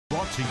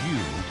brought to you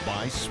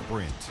by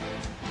Sprint.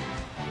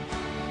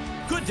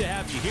 Good to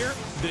have you here.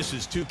 This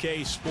is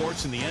 2K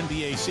Sports, and the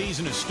NBA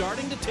season is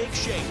starting to take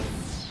shape.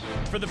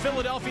 For the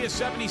Philadelphia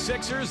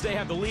 76ers, they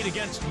have the lead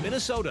against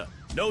Minnesota.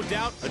 No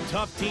doubt a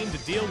tough team to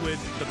deal with,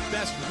 the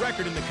best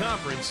record in the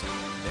conference.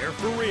 They're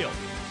for real.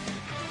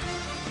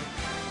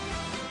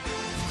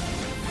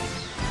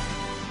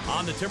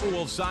 On the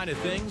Timberwolves side of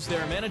things,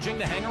 they're managing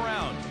to hang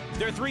around.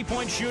 Their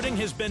three-point shooting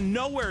has been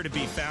nowhere to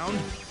be found.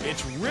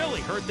 It's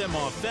really hurt them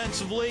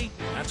offensively.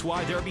 That's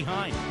why they're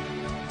behind.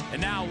 And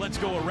now let's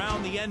go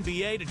around the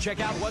NBA to check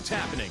out what's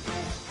happening.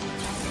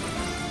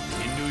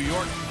 In New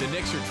York, the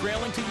Knicks are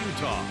trailing to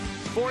Utah.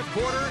 Fourth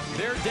quarter,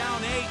 they're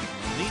down 8.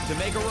 Need to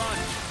make a run.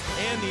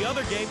 And the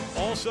other game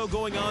also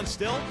going on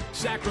still.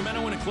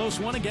 Sacramento in a close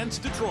one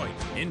against Detroit.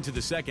 Into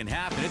the second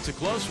half, and it's a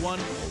close one,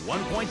 a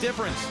 1-point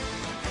difference.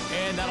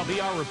 And that'll be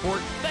our report.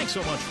 Thanks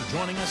so much for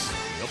joining us.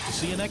 We hope to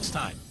see you next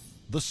time.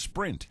 The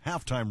Sprint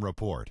Halftime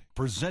Report,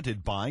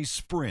 presented by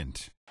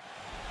Sprint.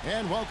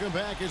 And welcome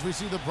back as we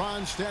see the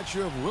bronze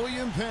statue of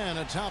William Penn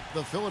atop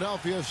the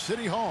Philadelphia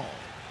City Hall.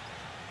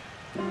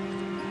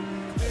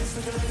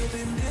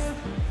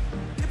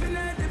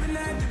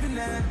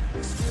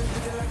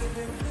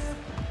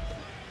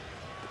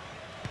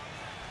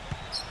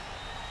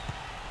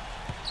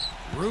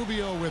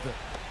 Rubio with it.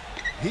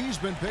 He's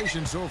been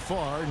patient so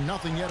far,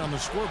 nothing yet on the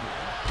scoreboard.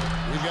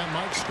 We've got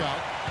Mike Scott.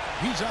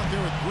 He's out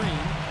there with Green,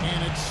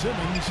 and it's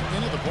Simmons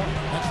into the point.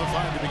 That's the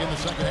 5 to begin the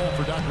second half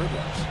for Doc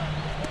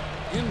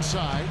Rivers.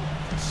 Inside,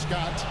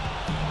 Scott.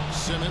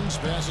 Simmons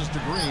passes to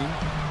Green.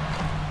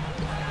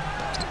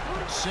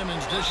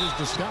 Simmons dishes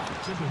to Scott.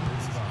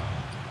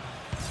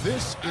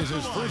 This is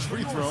his first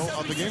free throw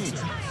of the game.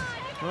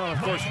 Well,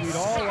 of course, we'd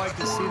all like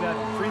to see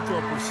that free throw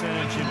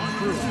percentage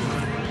improve.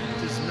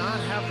 Does not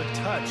have the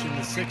touch in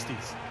the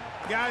 60s.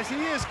 Guys,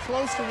 he is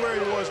close to where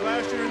he was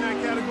last year in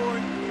that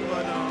category,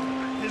 but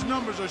his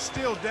numbers are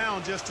still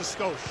down just a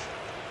skosh.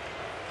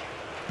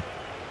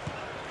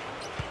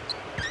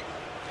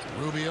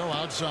 Rubio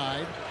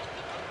outside.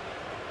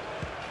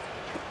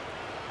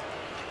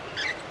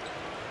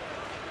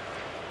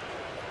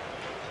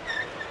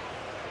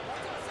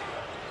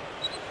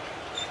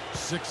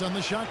 Six on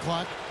the shot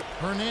clock.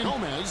 Hernandez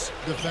Gomez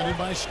defended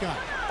by Scott.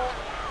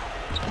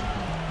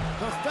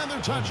 The feather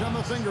touch on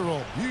the finger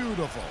roll.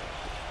 Beautiful.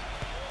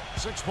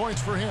 6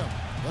 points for him.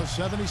 The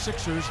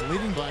 76ers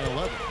leading by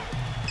 11.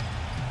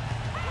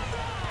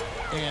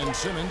 And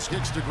Simmons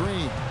kicks to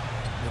Green.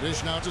 The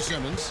dish now to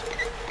Simmons.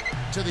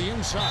 To the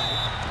inside.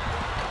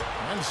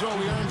 And so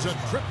he earns a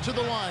trip to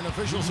the line.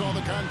 Officials saw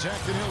the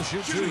contact, and he'll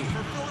shoot 2.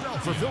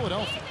 For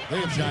Philadelphia, they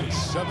have shot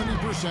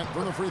 70%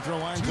 from the free throw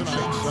line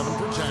tonight. 7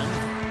 for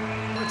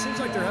 10. Well, it seems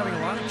like they're having a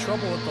lot of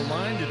trouble at the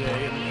line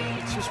today, and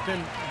it's just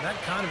been that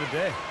kind of a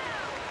day.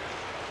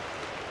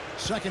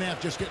 Second half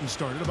just getting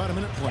started. About a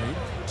minute played.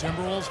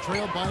 Timberwolves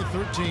trailed by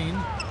 13.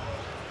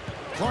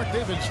 Clark,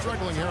 they've been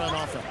struggling here on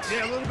offense.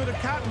 Yeah, a little bit of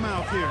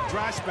cottonmouth here.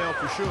 Dry spell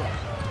for sure.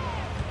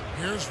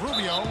 Here's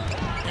Rubio.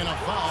 And a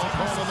foul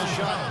called on the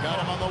shot.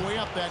 Got him on the way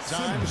up that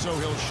time, so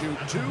he'll shoot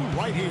 2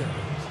 right here.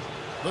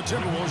 The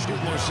Timberwolves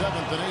shooting their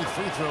 7th and 8th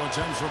free throw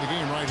attempts for the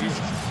game right here.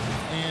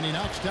 And he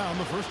knocks down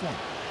the first one.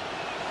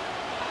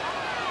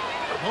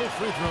 Both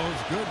free throws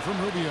good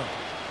from Rubio.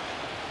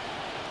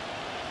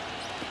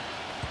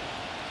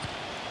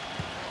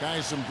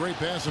 Guys, some great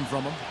passing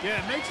from him. Yeah,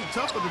 it makes it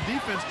tough for the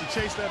defense to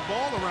chase that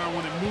ball around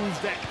when it moves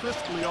that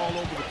crisply all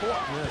over the court.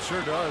 Yeah, it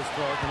sure does,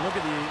 Clark. And look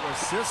at the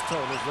assist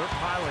totals. They're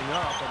piling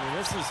up. I mean,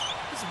 this has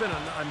been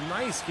a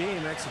nice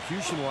game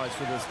execution-wise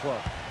for this club.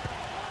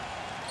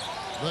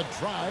 The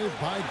drive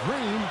by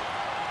Green.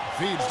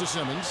 Feeds to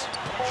Simmons.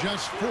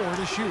 Just 4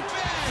 to shoot.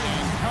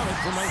 And counted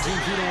from 19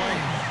 feet away.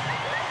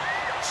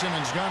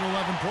 Simmons got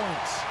 11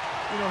 points.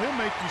 You know, he'll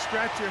make you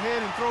scratch your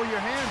head and throw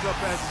your hands up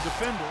as a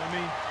defender. I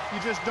mean, you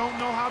just don't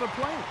know how to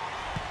play it.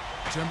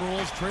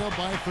 Timberwolves trailed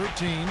by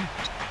 13.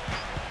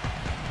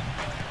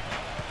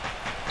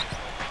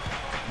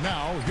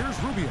 Now, here's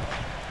Rubio.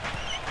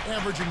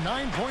 Averaging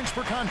 9 points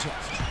per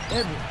contest.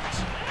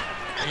 Edwards.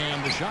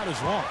 And the shot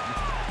is long.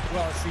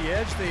 Well, it's the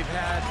edge they've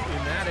had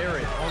in that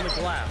area on the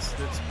glass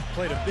that's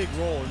played a big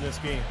role in this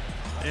game.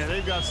 Yeah,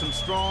 they've got some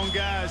strong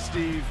guys,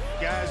 Steve.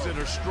 Guys that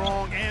are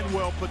strong and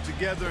well put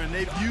together, and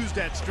they've used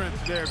that strength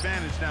to their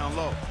advantage down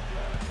low.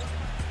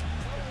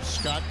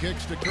 Scott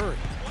kicks to Curry.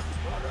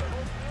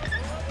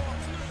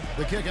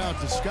 The kick out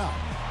to Scott.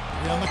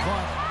 On the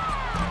clock.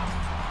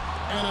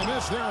 And a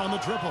miss there on the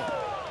triple.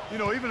 You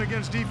know, even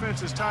against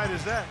defense as tight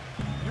as that,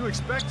 you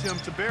expect him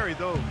to bury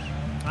those.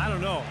 I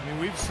don't know. I mean,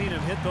 we've seen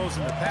him hit those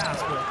in the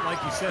past, but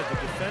like you said, the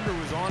defender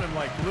was on him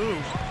like glue.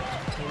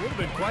 It would have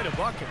been quite a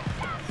bucket.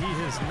 He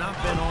has not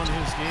been on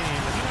his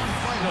game.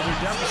 You know,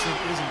 their deficit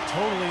isn't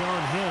totally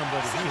on him,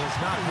 but he has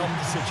not helped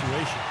the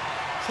situation.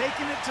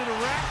 Taking it to the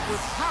rack with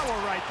power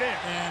right there.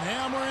 And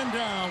hammering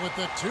down with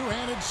the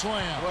two-handed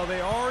slam. Well, they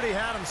already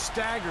had him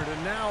staggered,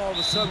 and now all of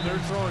a sudden they're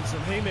throwing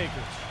some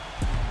haymakers.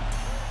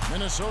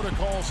 Minnesota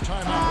calls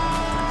timeout.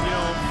 You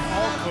know,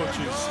 all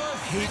coaches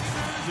hate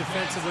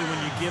defensively when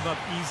you give up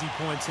easy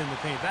points in the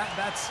paint.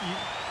 That's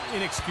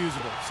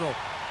inexcusable. So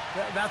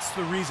that's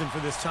the reason for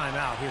this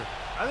timeout here.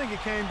 I think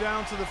it came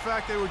down to the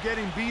fact they were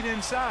getting beat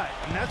inside,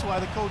 and that's why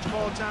the coach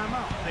called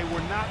timeout. They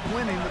were not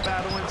winning the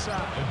battle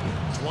inside.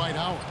 Dwight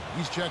Howard,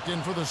 he's checked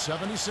in for the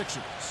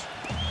 76ers.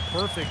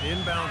 Perfect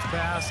inbounds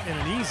pass and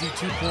an easy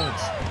 2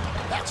 points.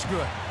 That's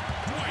good.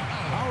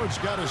 Howard's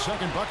got his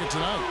second bucket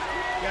tonight.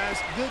 Guys,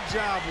 good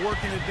job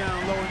working it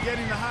down low and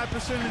getting the high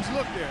percentage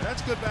look there.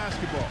 That's good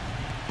basketball.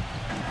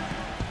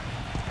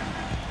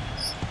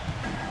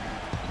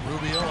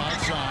 Rubio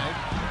outside.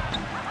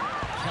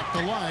 Kept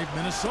alive,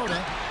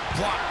 Minnesota.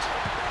 Blocked.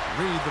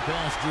 Reed the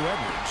pass, Drew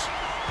Edwards.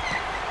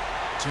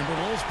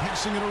 Timberwolves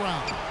passing it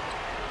around.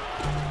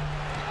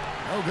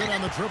 No good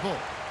on the triple.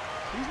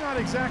 He's not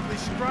exactly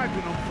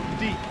striping them from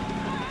deep.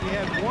 He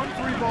had 1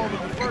 3-ball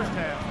in the first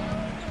half.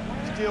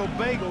 Still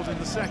bagels in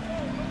the second.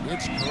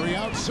 It's Curry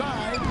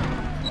outside.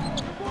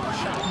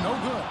 Shot no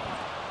good.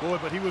 Boy,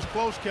 but he was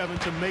close, Kevin,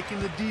 to making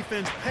the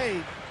defense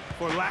pay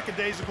for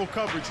lackadaisical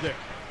coverage there.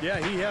 Yeah,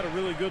 he had a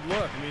really good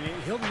look. I mean,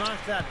 he'll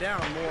knock that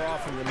down more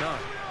often than not.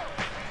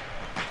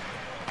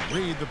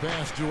 Reed the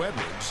pass to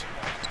Edwards.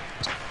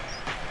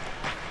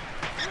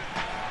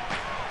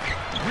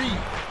 Reed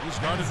is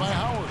guarded by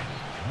Howard.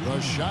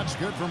 The shot's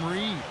good from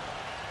Reed.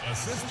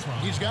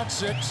 He's got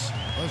 6.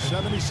 The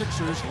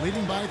 76ers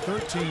leading by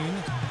 13.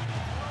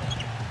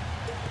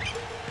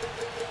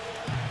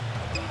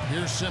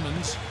 Here's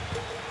Simmons.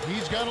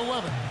 He's got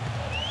 11.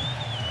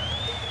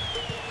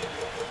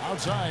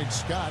 Outside,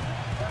 Scott.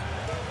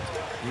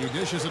 He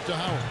dishes it to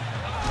Howard.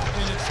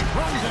 And it's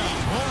thrown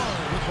down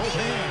hard with both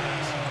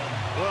hands.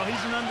 Well,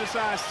 he's an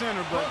undersized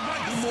center, but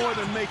he more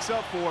than makes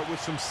up for it with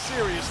some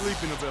serious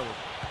leaping ability.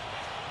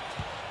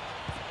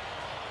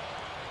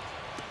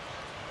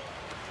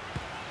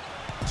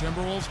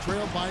 Timberwolves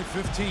trail by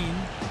 15.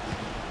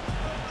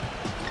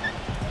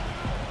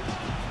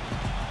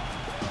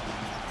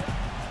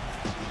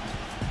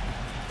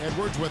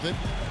 Edwards with it.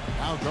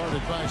 Now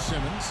guarded by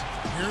Simmons.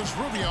 Here's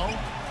Rubio.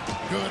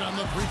 Good on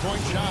the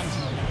three-point shot.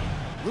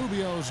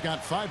 Rubio's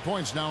got 5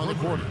 points now in the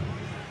quarter.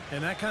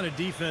 And that kind of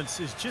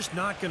defense is just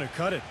not going to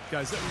cut it.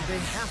 Guys, they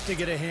have to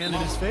get a hand in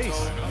his face.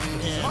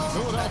 And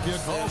Philadelphia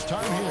calls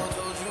time here.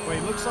 Well,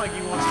 he looks like he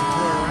wants to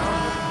toy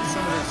around with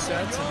some of their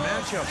sets and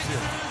matchups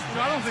here.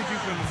 You know, I don't think you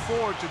can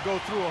afford to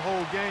go through a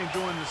whole game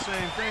doing the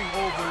same thing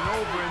over and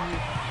over, and you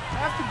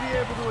have to be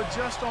able to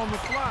adjust on the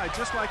fly,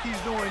 just like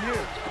he's doing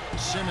here.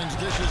 Simmons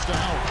dishes to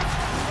Howard.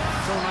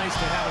 So nice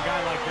to have a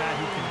guy like that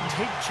who can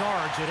take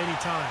charge at any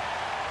time.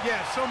 Yeah,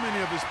 so many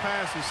of his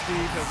passes,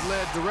 Steve, have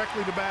led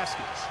directly to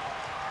baskets.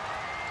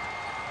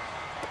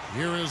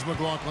 Here is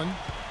McLaughlin.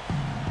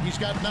 He's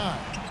got 9.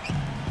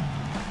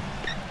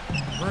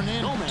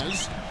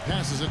 Hernandez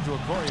passes it to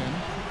Okorian.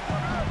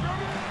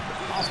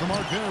 Off the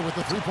mark there with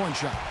the three-point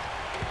shot.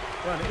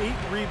 Well, an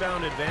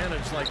 8-rebound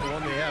advantage like the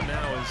one they have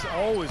now is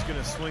always going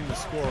to swing the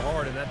score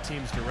hard in that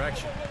team's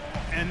direction.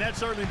 And that's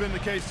certainly been the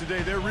case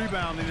today. Their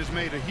rebounding has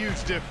made a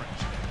huge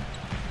difference.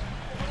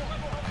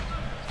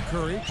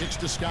 Curry kicks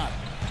to Scott.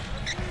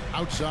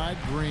 Outside,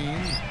 Green.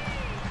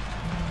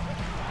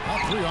 All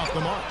 3 off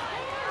the mark.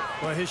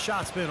 Well, his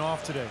shot's been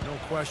off today, no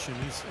question.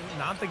 He's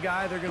not the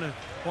guy they're going to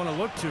want to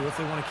look to if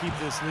they want to keep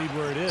this lead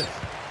where it is.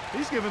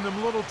 He's given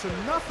them little to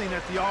nothing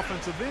at the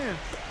offensive end.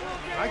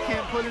 I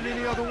can't put it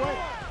any other way.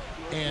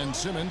 And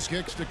Simmons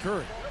kicks to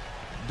Curry.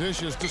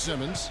 Dishes to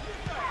Simmons.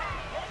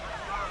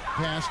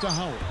 Pass to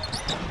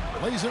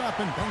Howard. Lays it up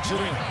and banks it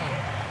in.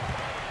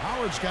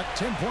 Howard's got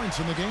 10 points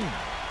in the game.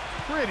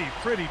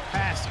 Pretty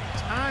passing.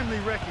 Timely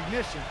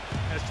recognition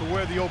as to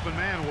where the open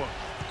man was.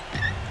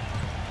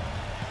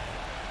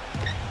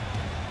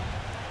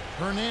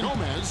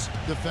 Hernandez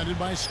defended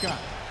by Scott.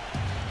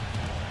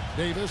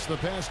 Davis the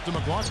pass to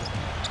McLaughlin.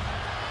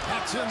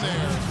 That's in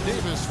there.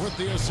 Davis with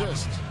the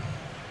assist.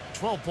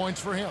 12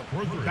 points for him.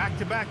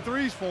 Back-to-back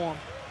threes for him.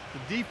 The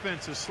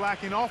defense is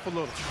slacking off a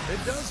little.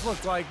 It does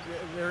look like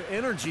their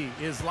energy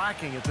is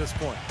lacking at this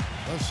point.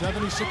 The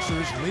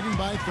 76ers leading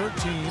by 13.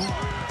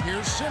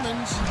 Here's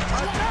Simmons.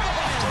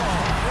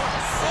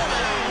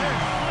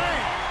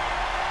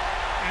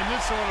 And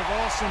this sort of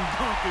awesome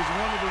dunk is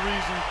one of the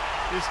reasons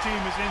this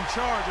team is in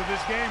charge of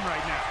this game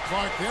right now.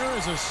 Clark, there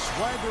is a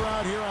swagger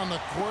out here on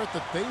the court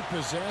that they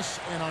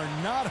possess and are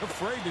not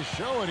afraid to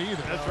show it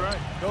either. That's right.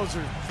 Those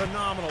are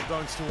phenomenal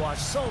dunks to watch.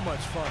 So much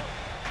fun.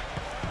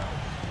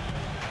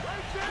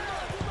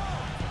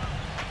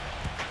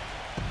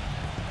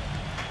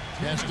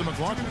 Pass to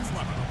McLaughlin.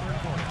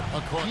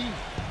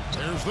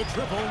 There's the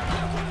triple.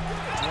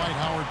 Dwight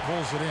Howard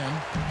pulls it in.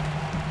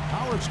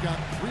 Howard's got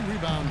 3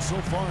 rebounds so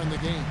far in the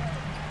game.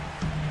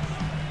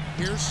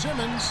 Here's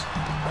Simmons,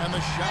 and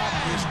the shot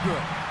is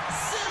good.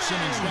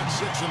 Simmons got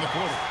 6 in the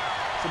quarter.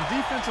 Some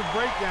defensive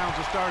breakdowns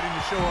are starting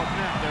to show up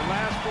now. Their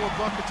last 4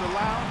 buckets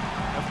allowed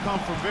have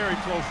come from very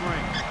close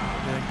range.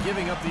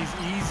 Giving up these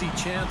easy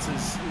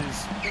chances is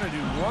going to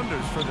do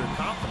wonders for their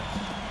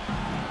confidence.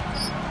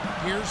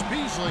 Here's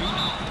Beasley,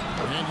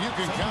 and you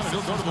can count it.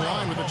 He'll go to the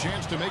line with a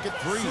chance to make it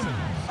 3.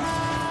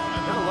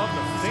 Gotta love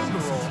the finger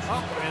roll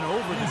up and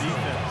over the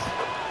defense.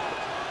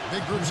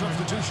 Big group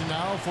substitution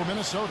now for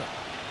Minnesota.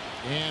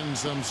 And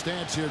some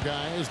stats here,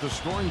 guys. The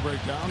scoring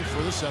breakdown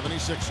for the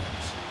 76ers.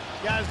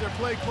 Guys, their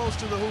play close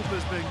to the hoop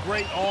has been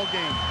great all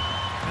game.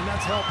 And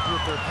that's helped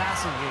with their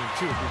passing game,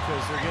 too,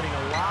 because they're getting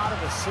a lot of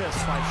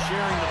assists by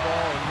sharing the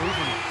ball and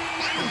moving it.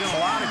 They've done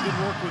a lot of good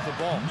work with the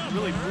ball,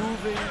 really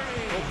moving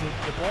both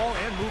the ball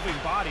and moving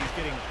bodies,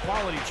 getting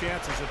quality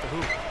chances at the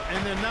hoop.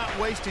 And they're not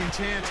wasting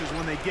chances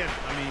when they get it.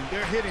 I mean,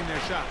 they're hitting their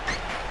shot.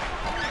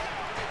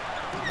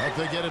 But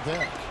they get it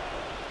back.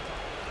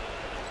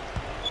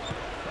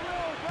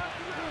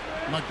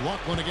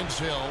 McLaughlin against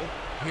Hill.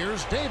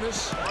 Here's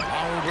Davis.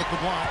 Howard with the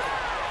block.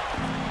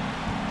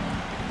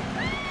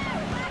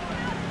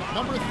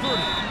 Number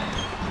 30.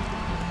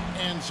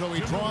 And so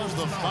he draws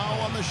the foul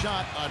on the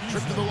shot. A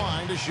trip to the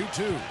line to shoot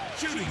two.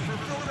 Shooting for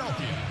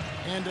Philadelphia.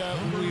 And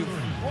we've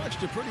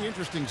watched a pretty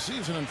interesting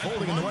season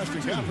unfolding in the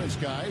Western Conference,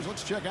 guys.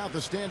 Let's check out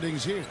the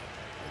standings here.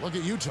 Look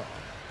at Utah.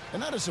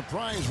 And not a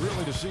surprise,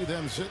 really, to see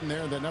them sitting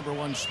there in that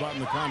 #1 spot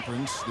in the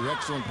conference. The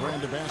excellent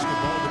brand of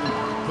basketball they've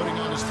been putting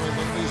on display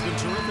lately has been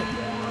terrific.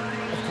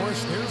 Of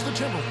course, there's the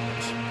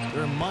Timberwolves.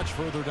 They're much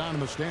further down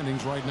in the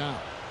standings right now.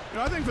 You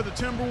know, I think for the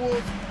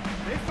Timberwolves,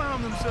 they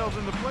found themselves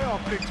in the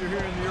playoff picture here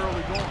in the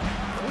early going.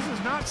 This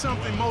is not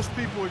something most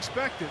people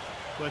expected,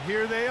 but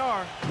here they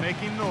are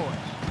making noise.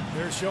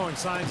 They're showing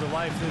signs of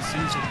life this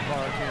season,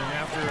 Clark, and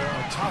after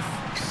a tough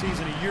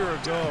season a year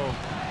ago,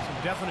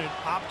 some definite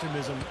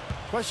optimism.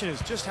 Question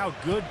is just how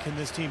good can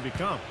this team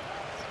become?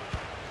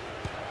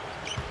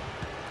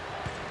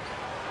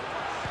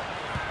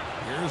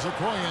 Here's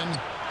Okoye.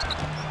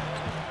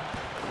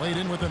 Laid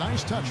in with a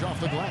nice touch off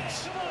the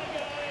glass.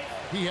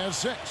 He has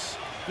 6.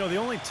 You know, the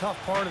only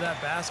tough part of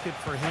that basket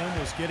for him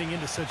was getting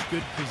into such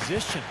good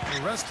position.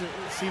 The rest of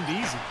it seemed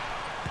easy.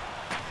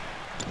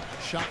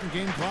 Shot and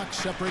game clock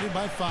separated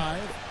by 5.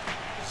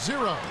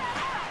 0.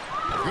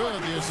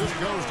 Good. The assist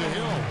goes to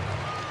Hill.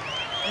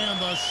 And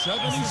the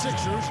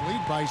 76ers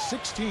lead by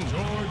 16.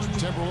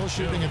 Timberwolves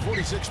shooting at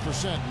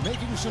 46%,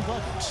 making some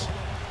buckets.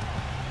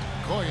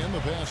 Okoye, the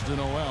pass to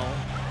Noel.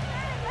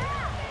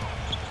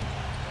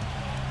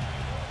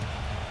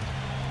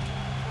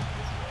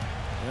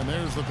 And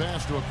there's the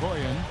pass to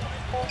Okoye.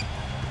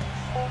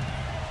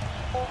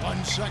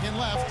 1 second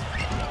left.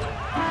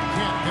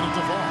 Can't get it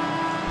to fall.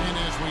 And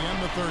as we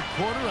end the third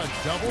quarter, a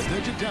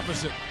double-digit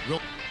deficit.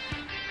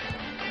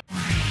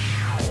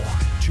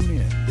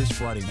 Tune in this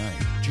Friday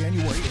night,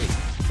 January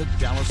 8th. The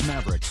Dallas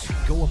Mavericks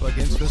go up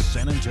against the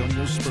San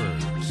Antonio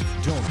Spurs.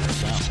 Don't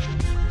miss out.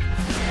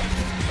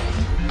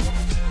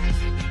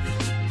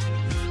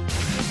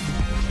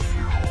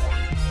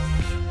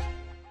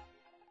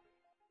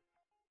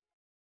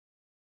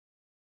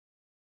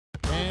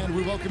 And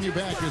we welcome you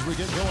back as we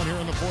get going here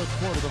in the fourth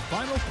quarter. The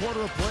final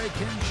quarter of play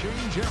can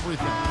change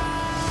everything.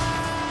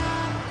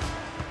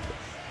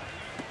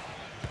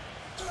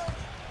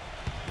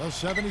 The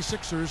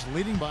 76ers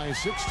leading by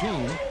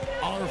 16.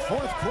 Our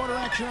fourth quarter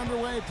action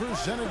underway,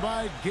 presented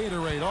by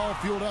Gatorade. All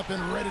fueled up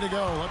and ready to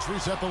go. Let's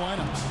reset the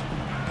lineups.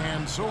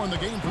 And so in the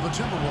game for the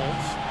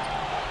Timberwolves,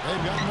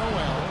 they've got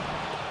Noel,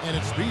 and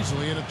it's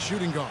Beasley in at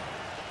shooting guard.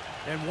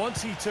 And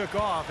once he took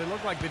off, it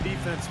looked like the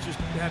defense just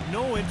had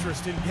no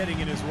interest in getting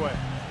in his way.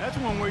 That's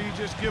one where you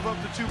just give up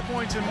the 2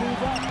 points and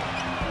move on.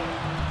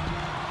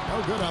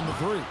 No good on the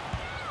 3.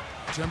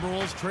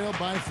 Timberwolves trailed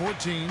by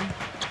 14.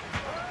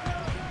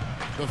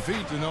 The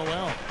feed to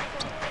Noel.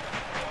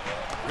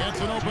 Gets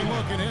an open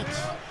look and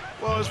hits.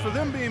 Well, as for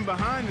them being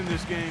behind in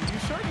this game, you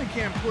certainly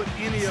can't put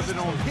any of it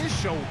on his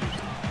shoulders.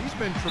 He's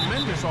been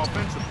tremendous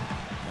offensively.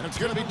 And it's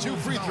going to be 2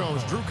 free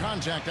throws. Drew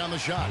contact on the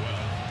shot.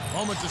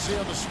 Moment to see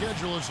how the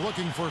schedule is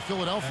looking for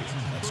Philadelphia.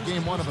 It's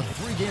game 1 of a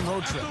 3-game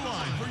road trip.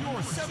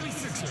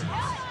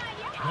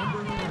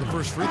 The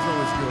first free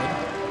throw is good.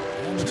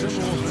 And the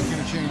Timberwolves making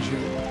a change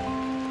here.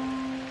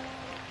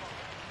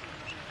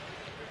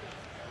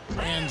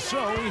 And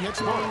so he hits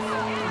both.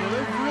 Well,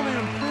 they've really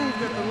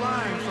improved at the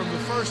line from the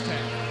first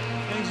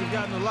half. Things have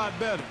gotten a lot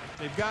better.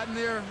 They've gotten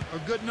there a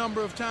good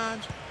number of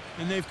times,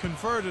 and they've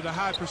converted a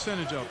high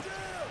percentage of it.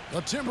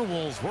 The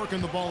Timberwolves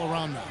working the ball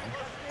around now.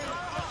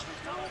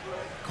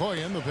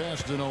 Okoye, the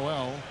pass to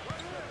Noel.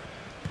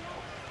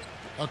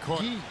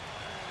 Okoye.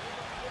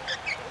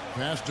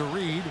 Pass to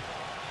Reed.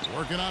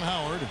 Working on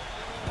Howard.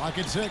 Clock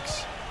at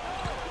 6.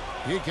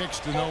 He kicks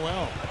to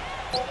Noel.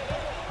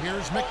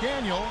 Here's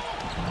McDaniel.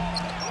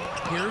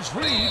 Here's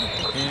Reed.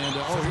 And,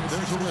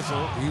 there's a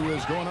whistle. He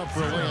was going up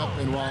for a layup.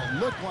 And while it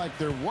looked like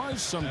there was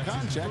some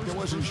contact, I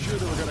wasn't sure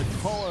they were going to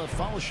call a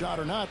foul shot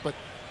or not. But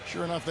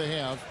sure enough, they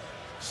have.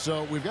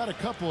 So we've got a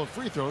couple of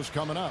free throws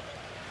coming up.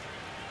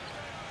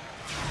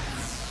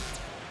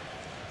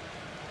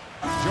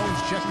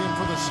 Jones checked in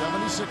for the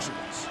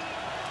 76ers.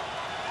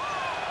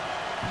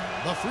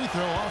 The free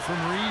throw off from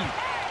Reed.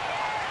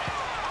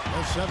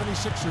 The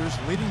 76ers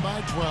leading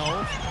by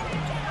 12.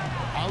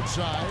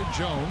 Outside,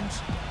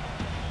 Jones.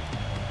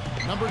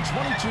 Number 22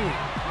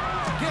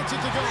 gets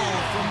it to go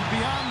from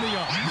beyond the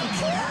arc.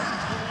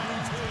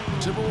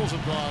 Timberwolves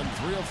have gone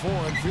 3 of 4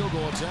 in field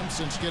goal attempts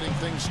since getting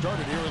things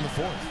started here in the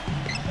fourth.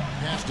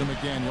 Pass to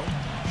McDaniel.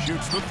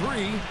 Shoots the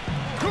three.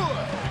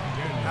 Good.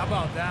 How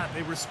about that?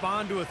 They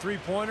respond to a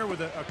three-pointer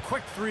with a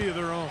quick three of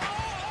their own.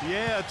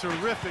 Yeah,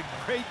 terrific.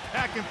 Great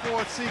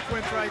back-and-forth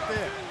sequence right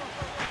there.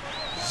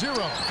 0.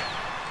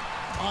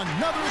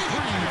 Another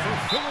three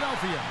for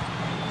Philadelphia.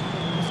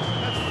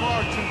 That's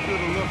far too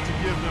good a look to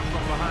give them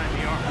from behind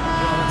the arc.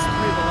 Well, it's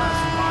 3 of the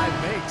last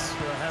 5 makes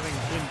having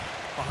been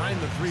behind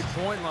the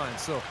three-point line,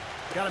 so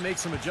got to make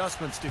some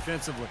adjustments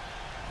defensively.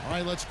 All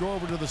right, let's go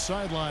over to the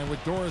sideline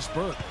with Doris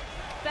Burke.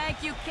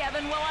 Thank you,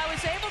 Kevin. Well, I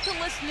was able to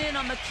listen in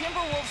on the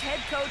Timberwolves head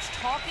coach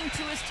talking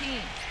to his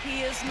team.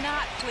 He is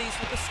not pleased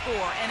with the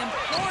score and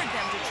implored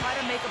them to try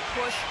to make a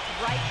push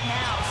right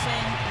now,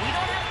 saying, "We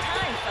don't have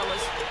time,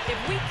 fellas. If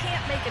we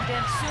can't make a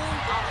dent soon,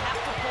 I'll have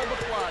to pull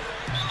the plug."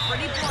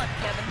 Pretty blunt,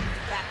 Kevin.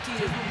 Back to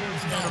you.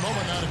 In a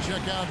moment now to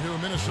check out who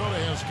Minnesota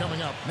has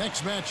coming up.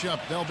 Next matchup,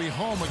 they'll be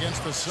home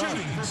against the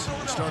Suns.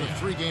 Start a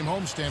 3-game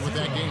homestand with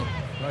that game.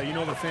 Well, you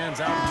know the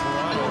fans out in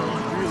Toronto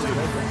are really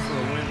hoping for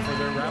a win for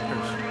their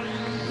Raptors.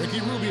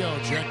 Ricky Rubio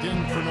checked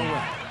in for no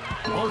win.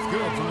 Both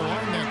good from the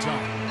line that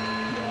time.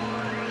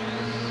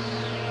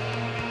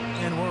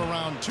 And we're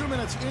around 2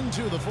 minutes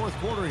into the fourth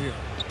quarter here.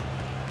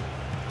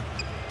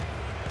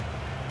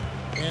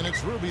 And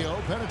it's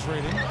Rubio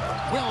penetrating.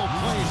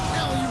 Well-placed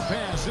alley-oop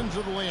pass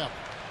into the layup.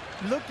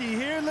 Looky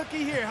here,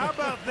 looky here. How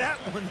about that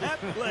one? That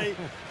play.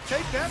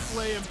 Take that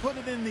play and put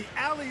it in the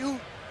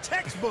alley-oop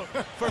textbook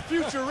for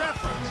future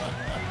reference.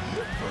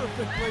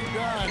 Perfectly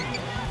done. You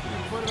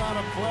put it on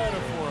a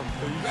platter for him.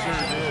 You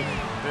sure did.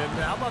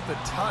 And how about the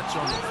touch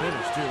on the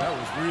finish, too? That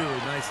was really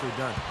nicely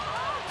done.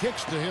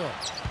 Kicks to Hill.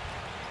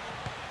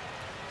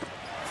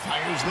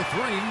 Fires the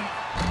three.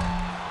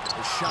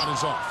 The shot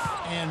is off.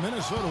 And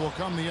Minnesota will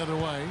come the other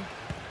way.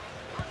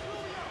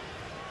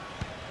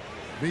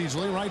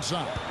 Beasley right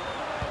side.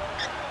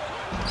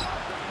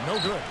 No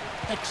good.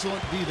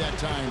 Excellent D that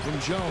time from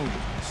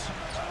Jones.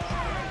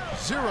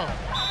 0.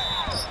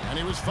 And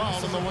he was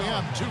fouled on the way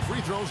up. 2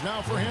 free throws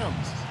now for him.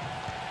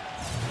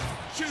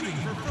 Shooting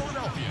for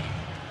Philadelphia.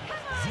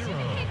 0.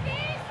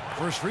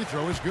 First free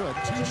throw is good.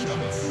 2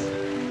 shots.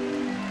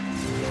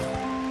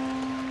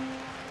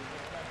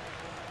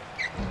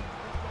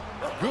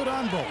 Good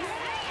on both.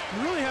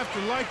 You really have to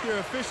like their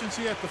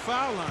efficiency at the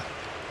foul line.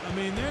 I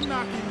mean, they're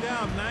knocking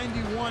down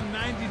 91,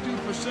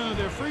 92% of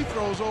their free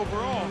throws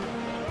overall.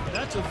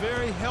 That's a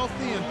very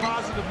healthy and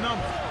positive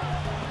number.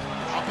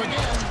 Up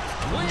again.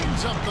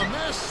 Cleans up the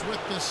mess with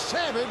the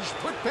savage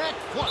put-back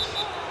flush.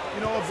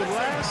 You know, of the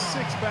last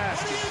 6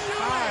 baskets,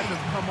 5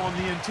 have come on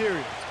the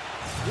interior.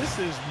 This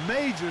is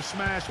major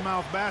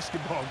smash-mouth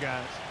basketball,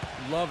 guys.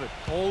 Love it.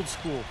 Old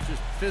school.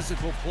 Just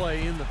physical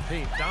play in the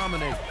paint.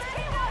 Dominate.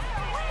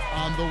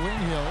 On the wing,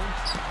 Hill.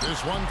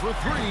 This one for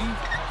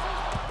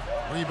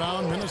 3.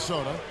 Rebound,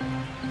 Minnesota.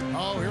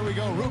 Oh, here we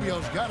go.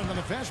 Rubio's got it on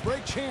the fast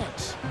break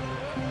chance.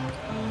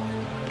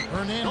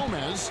 Hernan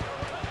Gomez.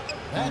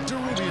 Back to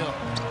Rubio.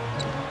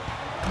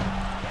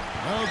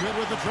 No good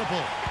with the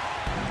triple.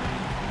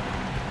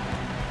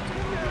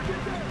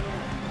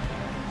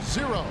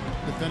 0.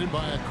 Defended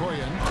by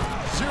Okoyen.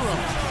 0.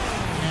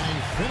 And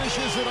he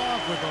finishes it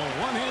off with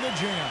a one-handed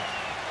jam.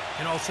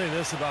 And I'll say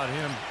this about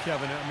him,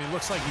 Kevin. I mean, it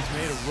looks like he's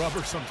made of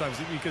rubber sometimes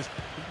because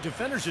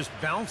defenders just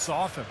bounce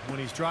off him when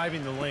he's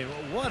driving the lane.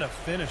 What a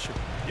finisher.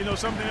 You know,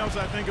 something else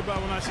I think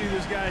about when I see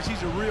this guy is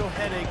he's a real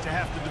headache to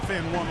have to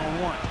defend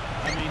one-on-one.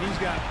 I mean, he's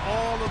got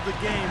all of the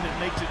game that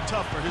makes it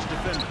tough for his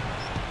defender.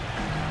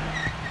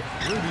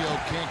 Rubio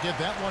can't get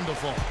that one to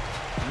fall.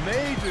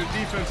 Major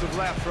defensive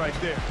lapse right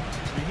there.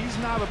 I mean, he's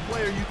not a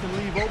player you can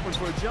leave open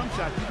for a jump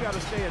shot. You got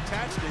to stay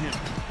attached to him.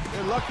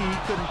 They're lucky he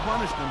couldn't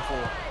punish them for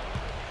it.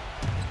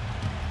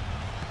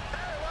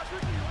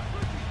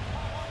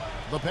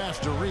 The pass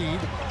to Reed.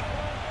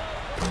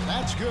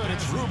 That's good.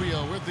 It's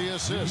Rubio with the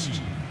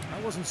assist. I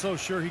wasn't so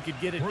sure he could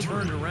get it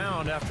turned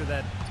around after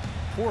that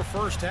poor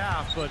first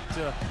half, but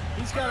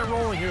he's got it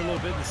rolling here a little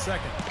bit in the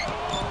second.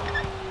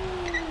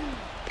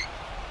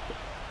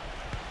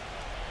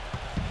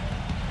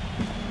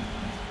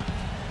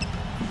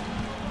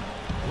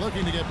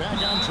 Looking to get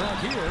back on track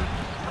here.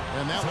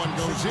 And that one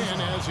goes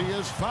in as he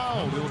is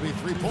fouled. It'll be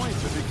 3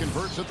 points if he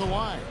converts at the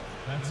line.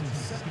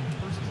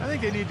 I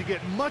think they need to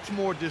get much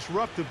more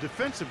disruptive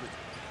defensively.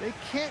 They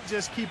can't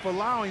just keep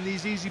allowing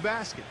these easy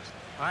baskets.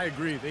 I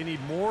agree. They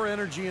need more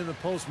energy in the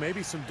post,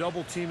 maybe some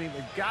double teaming.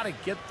 They've got to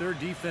get their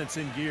defense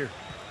in gear.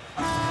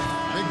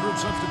 Big group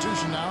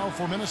substitution now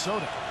for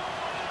Minnesota.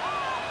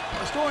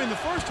 The story in the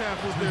first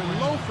half was their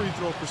low free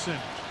throw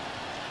percentage.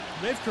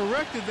 They've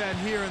corrected that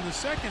here in the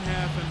second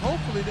half, and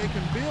hopefully they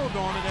can build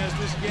on it as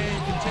this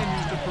game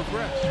continues to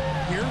progress.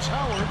 Here's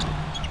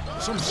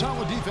Howard. Some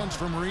solid defense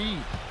from Reed.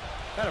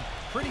 Had a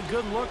pretty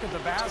good look at the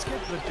basket,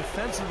 but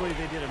defensively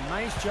they did a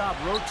nice job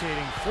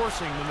rotating,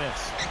 forcing the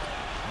miss.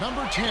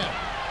 Number 10.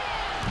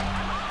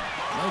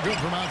 No good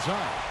from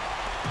outside.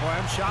 Boy,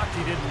 I'm shocked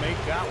he didn't make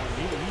that one.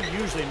 He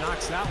usually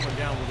knocks that one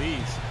down with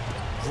ease.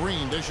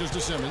 Green dishes to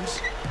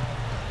Simmons.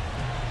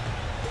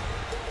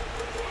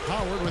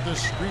 Howard with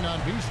this screen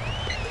on Beasley.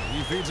 He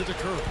feeds it to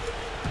Curry.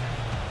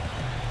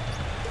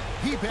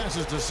 He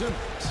passes to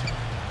Simmons.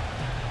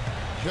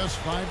 Just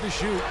 5 to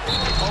shoot. Oh,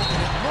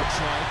 and it looks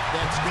like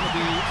that's going to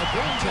be a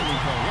goaltending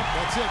call. Yep,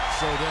 that's it.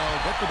 So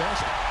they'll get the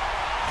basket.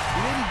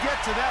 He didn't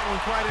get to that one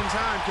quite in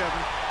time,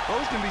 Kevin.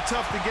 Those can be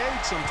tough to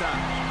gauge sometimes.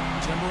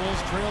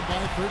 Timberwolves trailed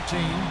by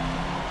 13.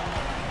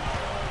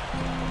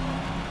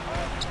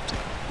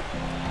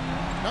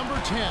 Number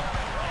 10.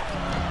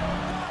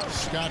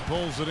 Scott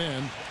pulls it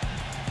in.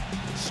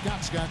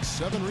 Scott's got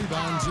 7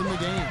 rebounds in the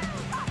game.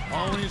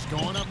 Oh, he's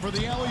going up for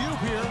the alley-oop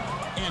here.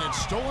 And it's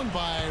stolen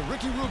by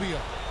Ricky Rubio.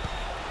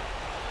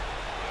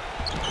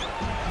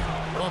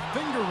 A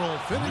finger roll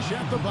finish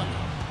at the bucket.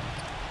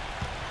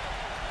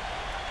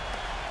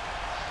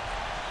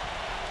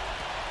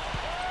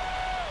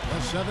 The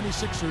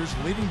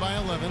 76ers leading by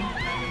 11.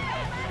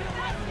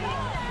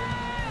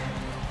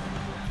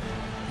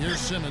 Here's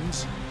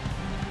Simmons.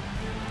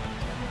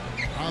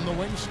 On the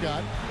wing,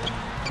 Scott.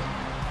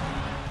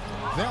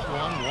 That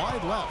one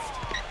wide left.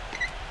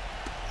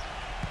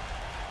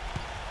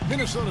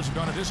 Minnesota's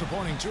gone a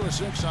disappointing 2 of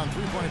 6 on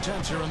three-point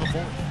attempts here in the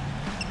fourth.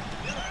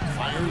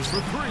 Fires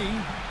for 3,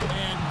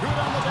 and good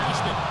on the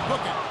basket.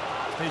 Look it.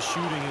 His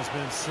shooting has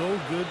been so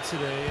good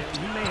today.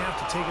 He may have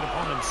to take it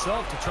upon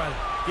himself to try to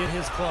get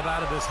his club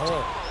out of this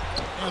hole.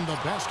 And the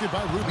basket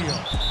by Rubio.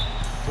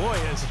 Boy,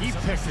 as he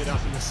picked it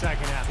up in the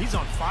second half. He's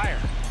on fire.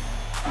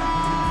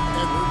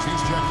 Edwards,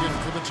 he's checked in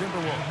for the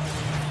Timberwolves.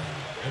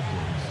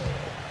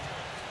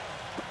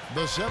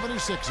 The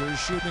 76ers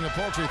shooting a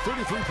paltry 33%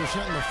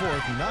 in the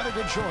fourth. Not a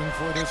good showing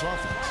for this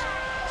offense.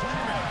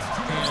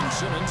 And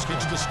Simmons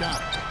kicks to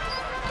Scott.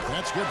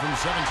 That's good from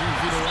 17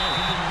 feet away.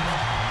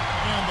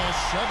 And the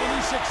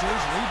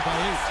 76ers lead by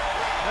 8.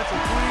 That's a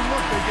clean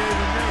look they gave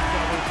him there,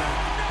 fellas.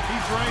 He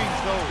drains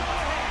those.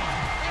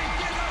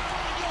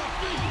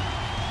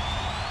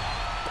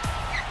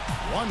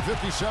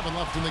 1:57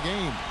 left in the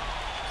game.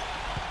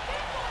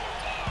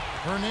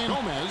 Hernandez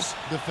Gomez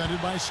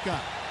defended by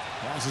Scott.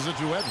 Passes it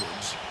to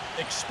Edwards.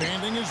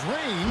 Expanding his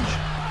range.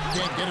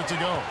 Can't get it to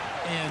go.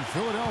 And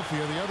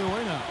Philadelphia the other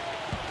way now.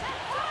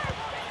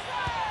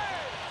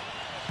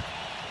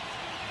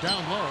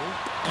 Down low.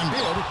 And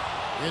bid.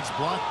 It's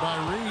blocked by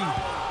Reed.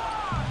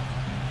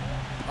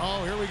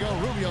 Oh, here we go.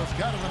 Rubio's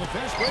got him in a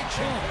fast break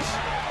chance.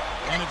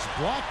 And it's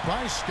blocked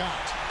by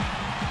Scott.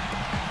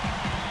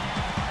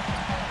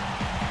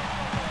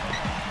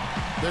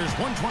 There's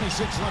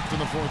 1:26 left in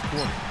the fourth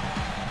quarter.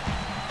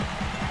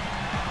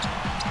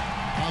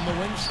 On the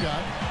wing,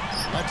 Scott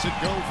lets it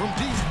go from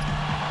deep.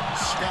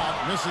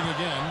 Scott missing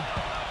again.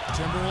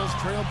 Timberwolves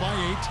trail by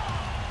 8.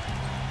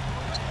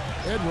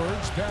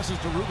 Edwards passes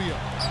to Rubio.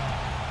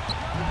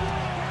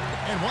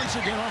 And once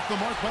again off the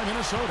mark by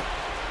Minnesota.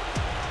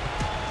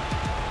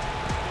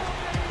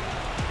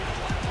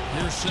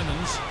 Here's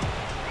Simmons.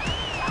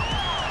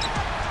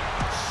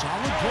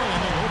 Solid play on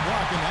the low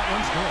block, and that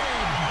one's good.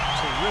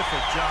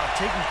 Terrific job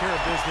taking care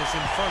of business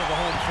in front of the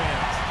home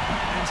fans.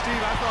 And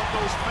Steve, I thought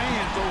those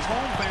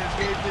home fans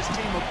gave this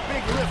team a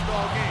big lift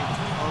all game.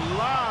 A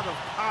lot of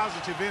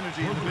positive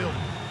energy in the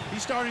building.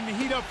 He's starting to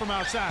heat up from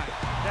outside.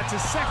 That's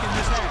his second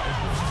this half.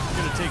 It's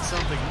going to take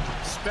something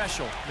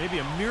special, maybe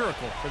a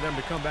miracle for them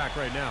to come back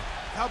right now.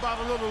 How about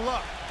a little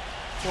luck?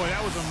 Boy,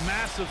 that was a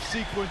massive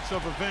sequence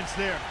of events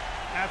there.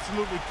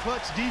 Absolutely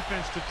clutch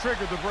defense to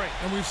trigger the break.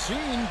 And we've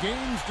seen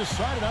games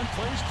decided on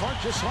plays caught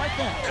just like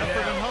that.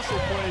 Effort and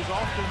hustle plays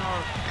often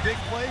are big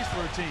plays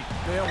for a team.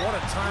 Yeah, what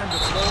a time to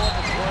blow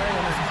up a play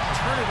and then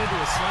turn it into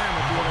a slam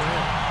at the other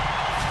end.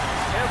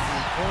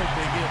 Every point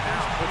they get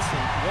now puts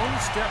them one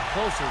step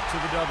closer to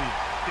the W.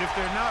 If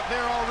they're not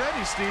there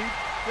already, Steve,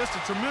 just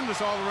a tremendous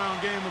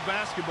all-around game of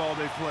basketball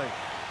they play.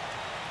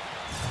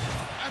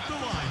 At the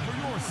line for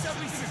your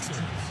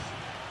 76ers.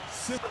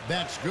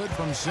 That's good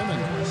from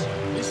Simmons.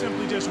 He's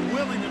simply just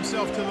willing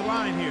himself to the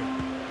line here.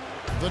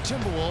 The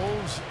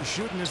Timberwolves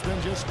shooting has been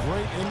just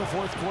great in the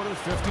fourth quarter,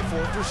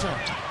 54%.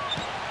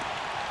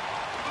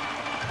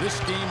 This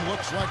game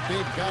looks like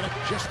they've got it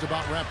just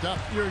about wrapped up.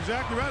 You're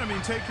exactly right. I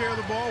mean, take care of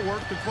the ball,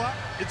 work the clock.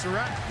 It's a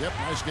wrap. Yep,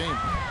 nice game.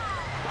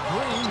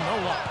 Green, no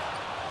luck.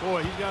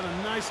 Boy, he's got a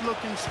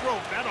nice-looking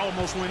stroke. That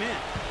almost went in.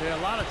 Yeah,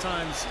 a lot of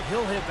times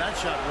he'll hit that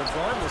shot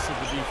regardless of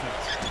the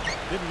defense.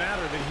 Didn't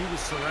matter that he was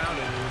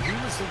surrounded. He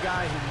was the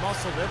guy who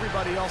muscled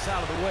everybody else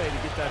out of the way to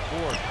get that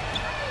board.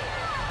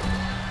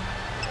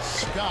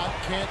 Scott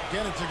can't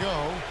get it to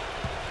go.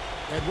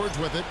 Edwards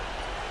with it.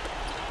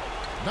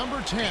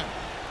 Number 10.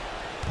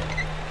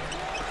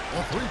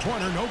 A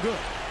three-pointer, no good.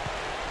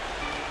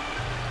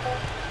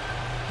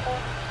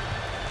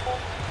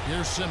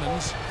 Here's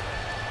Simmons.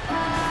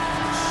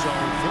 So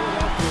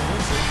Philadelphia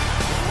wins it.